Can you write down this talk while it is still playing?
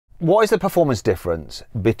What is the performance difference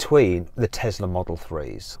between the Tesla Model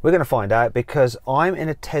 3s? We're going to find out because I'm in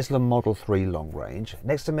a Tesla Model 3 long range.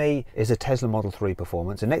 Next to me is a Tesla Model 3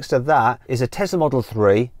 Performance, and next to that is a Tesla Model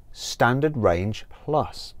 3 Standard Range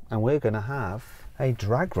Plus. And we're going to have a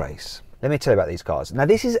drag race. Let me tell you about these cars. Now,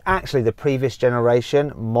 this is actually the previous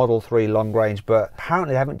generation Model 3 long range, but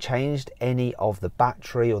apparently they haven't changed any of the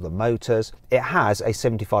battery or the motors. It has a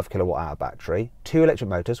 75 kilowatt hour battery, 2 electric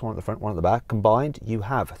motors, one at the front, one at the back. Combined, you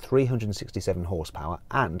have 367 horsepower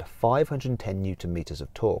and 510 newton meters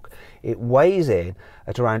of torque. It weighs in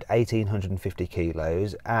at around 1,850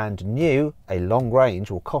 kilos, and new, a long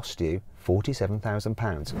range, will cost you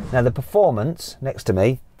 £47,000. Now the Performance next to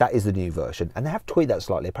me, that is the new version, and they have tweaked that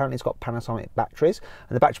slightly. Apparently it's got Panasonic batteries,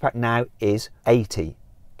 and the battery pack now is 80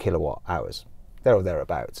 kilowatt hours, there or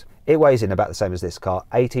thereabouts. It weighs in about the same as this car,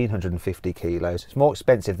 1,850 kilos. It's more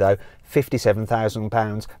expensive though,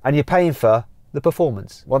 £57,000, and you're paying for the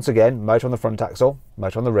Performance. Once again, motor on the front axle,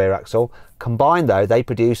 motor on the rear axle. Combined though, they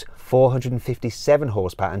produce 457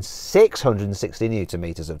 horsepower and 660 newton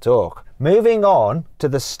meters of torque. Moving on to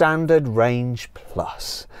the Standard Range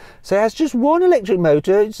Plus. So it has just one electric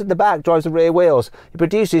motor, it's at the back, drives the rear wheels. It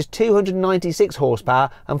produces 296 horsepower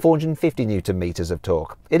and 450 newton meters of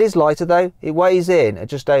torque. It is lighter though, it weighs in at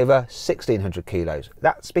just over 1,600 kilos.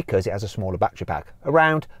 That's because it has a smaller battery pack,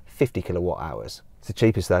 around 50 kilowatt hours. It's the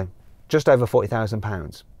cheapest though, just over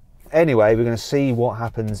 £40,000. Anyway, we're going to see what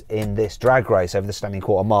happens in this drag race over the standing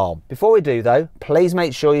quarter mile. Before we do though, please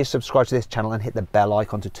make sure you subscribe to this channel and hit the bell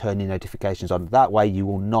icon to turn your notifications on. That way you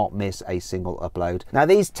will not miss a single upload. Now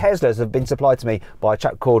these Teslas have been supplied to me by a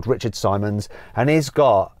chap called Richard Simons, and he's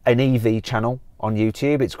got an EV channel on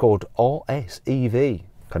YouTube. It's called RSEV.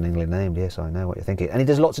 Cunningly named, yes, I know what you're thinking. And he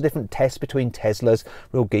does lots of different tests between Teslas,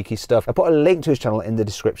 real geeky stuff. I put a link to his channel in the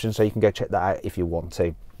description so you can go check that out if you want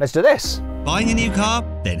to. Let's do this. Buying a new car?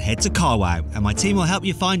 Then head to CarWow and my team will help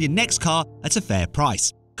you find your next car at a fair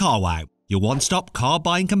price. CarWow, your one-stop car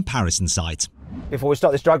buying comparison site. Before we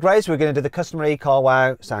start this drag race, we're going to do the customary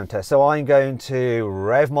CarWow sound test. So I'm going to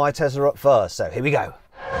rev my Tesla up first. So here we go.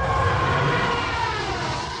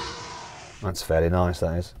 That's fairly nice,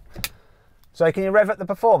 that is. So can you rev up the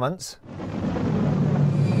Performance?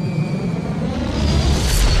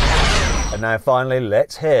 And now finally,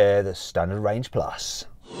 let's hear the Standard Range Plus.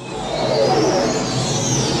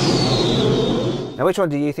 Now which one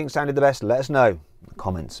do you think sounded the best? Let us know in the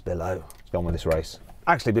comments below. Let's go on with this race.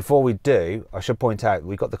 Actually, before we do, I should point out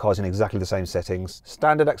we've got the cars in exactly the same settings.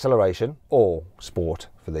 Standard acceleration, or Sport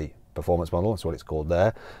for the Performance model, that's what it's called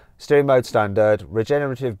there. Steering mode standard,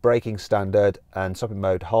 regenerative braking standard, and stopping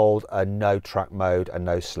mode hold, and no track mode and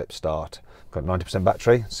no slip start. Got 90%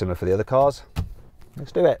 battery, similar for the other cars.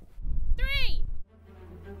 Let's do it. 3,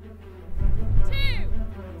 2,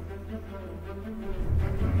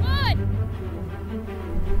 1.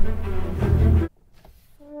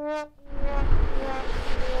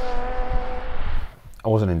 I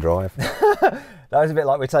wasn't in drive. That was a bit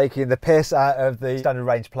like we're taking the piss out of the Standard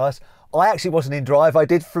Range Plus. I actually wasn't in drive. I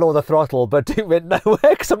did floor the throttle, but it went nowhere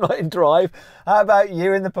because I'm not in drive. How about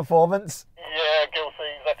you in the Performance? Yeah, guilty,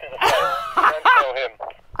 exactly the same. Don't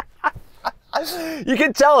tell him. You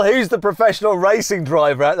can tell who's the professional racing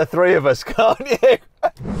driver out of the three of us, can't you?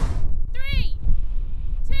 3,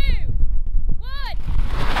 2,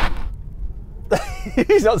 1.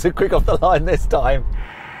 He's not so quick off the line this time.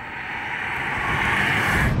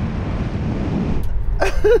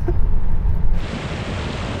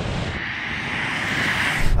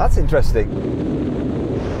 That's interesting.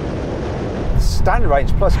 Standard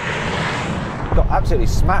Range Plus got absolutely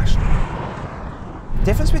smashed.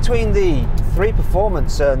 Difference between the 3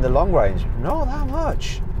 Performance and the long range, not that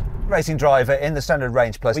much. Racing driver in the Standard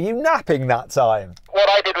Range Plus, were you napping that time? What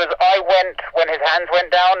I did was I went when his hands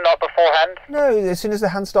went down, not beforehand. No, as soon as the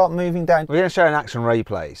hands start moving down. We're going to show an action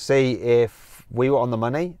replay, see if we were on the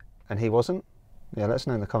money and he wasn't. Yeah, let us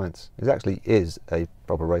know in the comments. He actually is a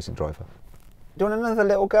proper racing driver. Do you want another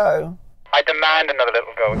little go? I demand another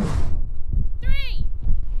little go. 3,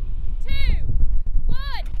 2,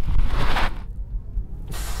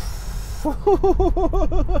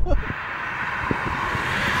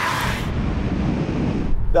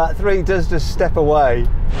 1. That 3 does just step away.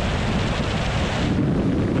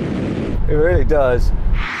 It really does.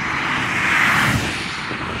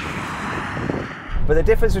 But the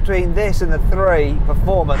difference between this and the 3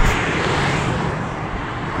 Performance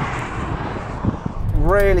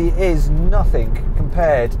really is nothing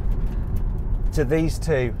compared to these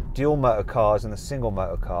 2 dual motor cars and the single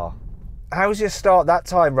motor car. How was your start that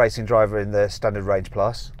time, racing driver, in the Standard Range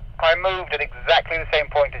Plus? I moved at exactly the same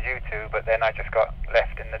point as you two, but then I just got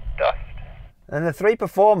left in the dust. And the 3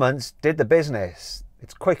 Performance did the business.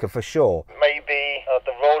 It's quicker for sure. Maybe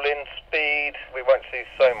the rolling speed, we won't see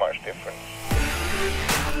so much difference.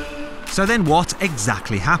 So then what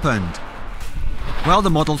exactly happened? Well, the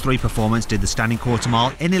Model 3 Performance did the standing quarter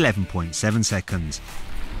mile in 11.7 seconds.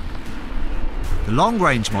 The long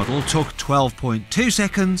range model took 12.2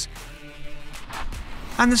 seconds.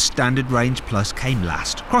 And the Standard Range Plus came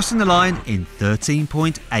last, crossing the line in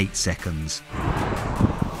 13.8 seconds.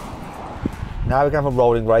 Now we're going to have a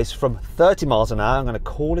rolling race from 30 miles an hour. I'm going to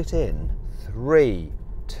call it in. 3,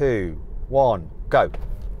 2, 1, go.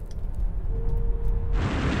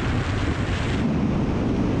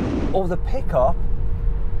 Oh, the pickup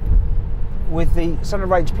with the Standard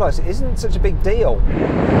Range Plus isn't such a big deal.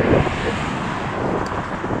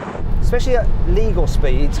 Especially at legal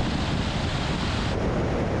speeds.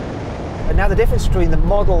 And now the difference between the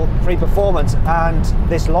Model 3 Performance and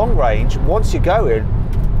this long range, once you're going,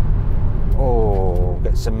 oh,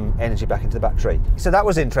 get some energy back into the battery. So that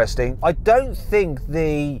was interesting. I don't think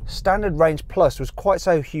the Standard Range Plus was quite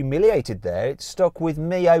so humiliated there. It stuck with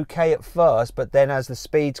me okay at first, but then as the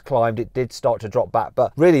speeds climbed, it did start to drop back.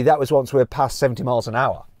 But really, that was once we were past 70 miles an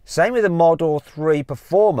hour. Same with the Model 3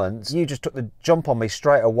 Performance. You just took the jump on me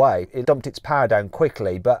straight away. It dumped its power down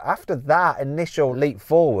quickly, but after that initial leap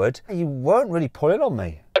forward, you weren't really pulling on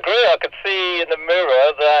me. I agree, I could see in the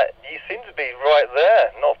mirror that you seem to be right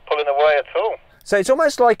there, not pulling away at all. So it's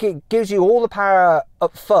almost like it gives you all the power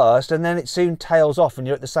up first and then it soon tails off and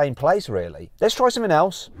you're at the same place really. Let's try something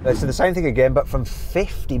else. Let's do the same thing again, but from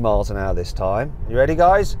 50 miles an hour this time. You ready,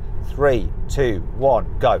 guys? 3, 2,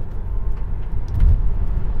 1, go.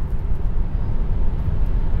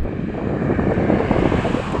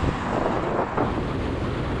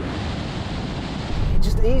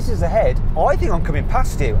 Eases ahead. I think I'm coming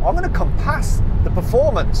past you. I'm going to come past the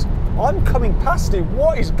Performance. I'm coming past you.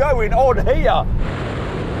 What is going on here?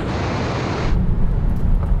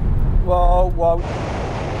 Whoa, whoa.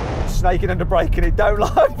 Snaking under braking. It don't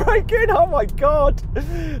like braking. Oh my God.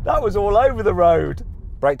 That was all over the road.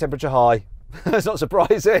 Brake temperature high. That's not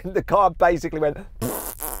surprising. The car basically went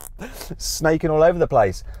snaking all over the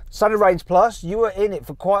place. Standard Range Plus, you were in it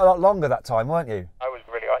for quite a lot longer that time, weren't you? I was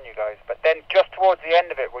really on you guys, but then just towards the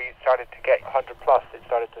end of it, where you started to get 100 plus, it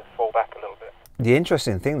started to fall back a little bit. The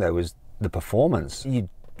interesting thing though was the Performance. You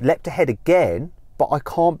leapt ahead again, but I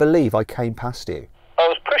can't believe I came past you. I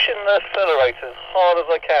was pushing the accelerator as hard as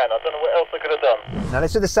I can. I don't know what else I could have done. Now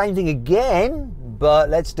let's do the same thing again, but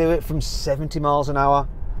let's do it from 70 miles an hour.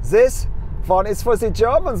 This one is for the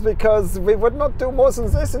Germans because we would not do more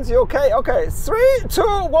than this in the UK. Okay, 3, 2,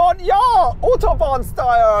 1, yeah, Autobahn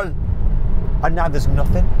style. And now there's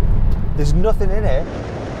nothing. There's nothing in it.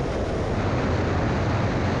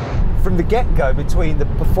 From the get-go between the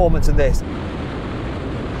Performance and this.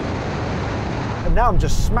 And now I'm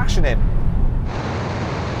just smashing him.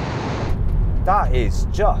 That is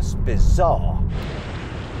just bizarre.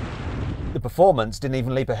 The Performance didn't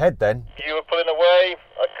even leap ahead then. You were pulling away.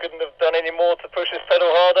 I couldn't have done any more to push this pedal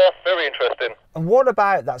harder. Very interesting. And what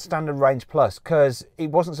about that Standard Range Plus? Because it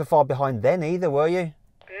wasn't so far behind then either, were you?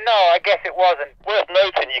 No, I guess it wasn't. Worth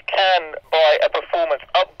noting, you can buy a Performance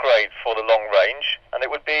upgrade for the long range, and it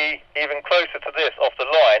would be even closer to this off the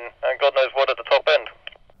line, and God knows what at the top end.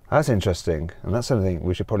 That's interesting, and that's something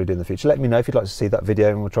we should probably do in the future. Let me know if you'd like to see that video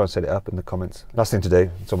and we'll try and set it up in the comments. Last thing to do,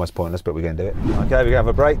 it's almost pointless, but we're going to do it. Okay, we're going to have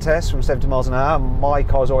a brake test from 70 miles an hour. My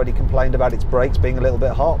car's already complained about its brakes being a little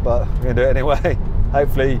bit hot, but we're going to do it anyway.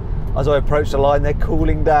 Hopefully, as I approach the line, they're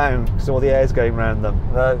cooling down because all the air's going around them.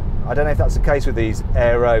 Though, I don't know if that's the case with these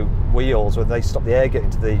aero wheels, where they stop the air getting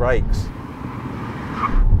to the brakes.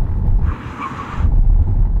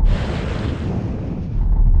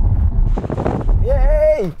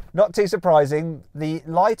 Yay! Not too surprising, the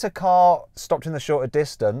lighter car stopped in the shorter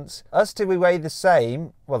distance. Us two, we weigh the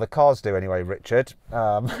same. Well, the cars do anyway, Richard.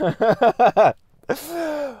 But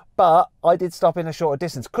I did stop in a shorter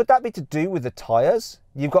distance. Could that be to do with the tyres?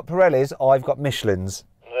 You've got Pirellis, I've got Michelin's.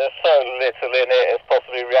 There's so little in it, it's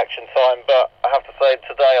possibly reaction time, but I have to say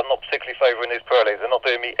today I'm not particularly favouring these Pirellis. They're not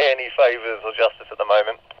doing me any favours or justice at the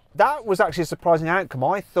moment. That was actually a surprising outcome.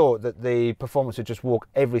 I thought that the Performance would just walk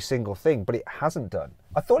every single thing, but it hasn't done.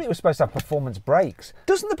 I thought it was supposed to have Performance brakes.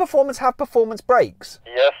 Doesn't the Performance have Performance brakes?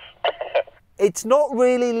 Yes. It's not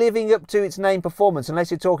really living up to its name Performance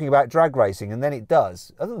unless you're talking about drag racing, and then it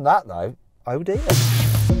does. Other than that though, oh dear.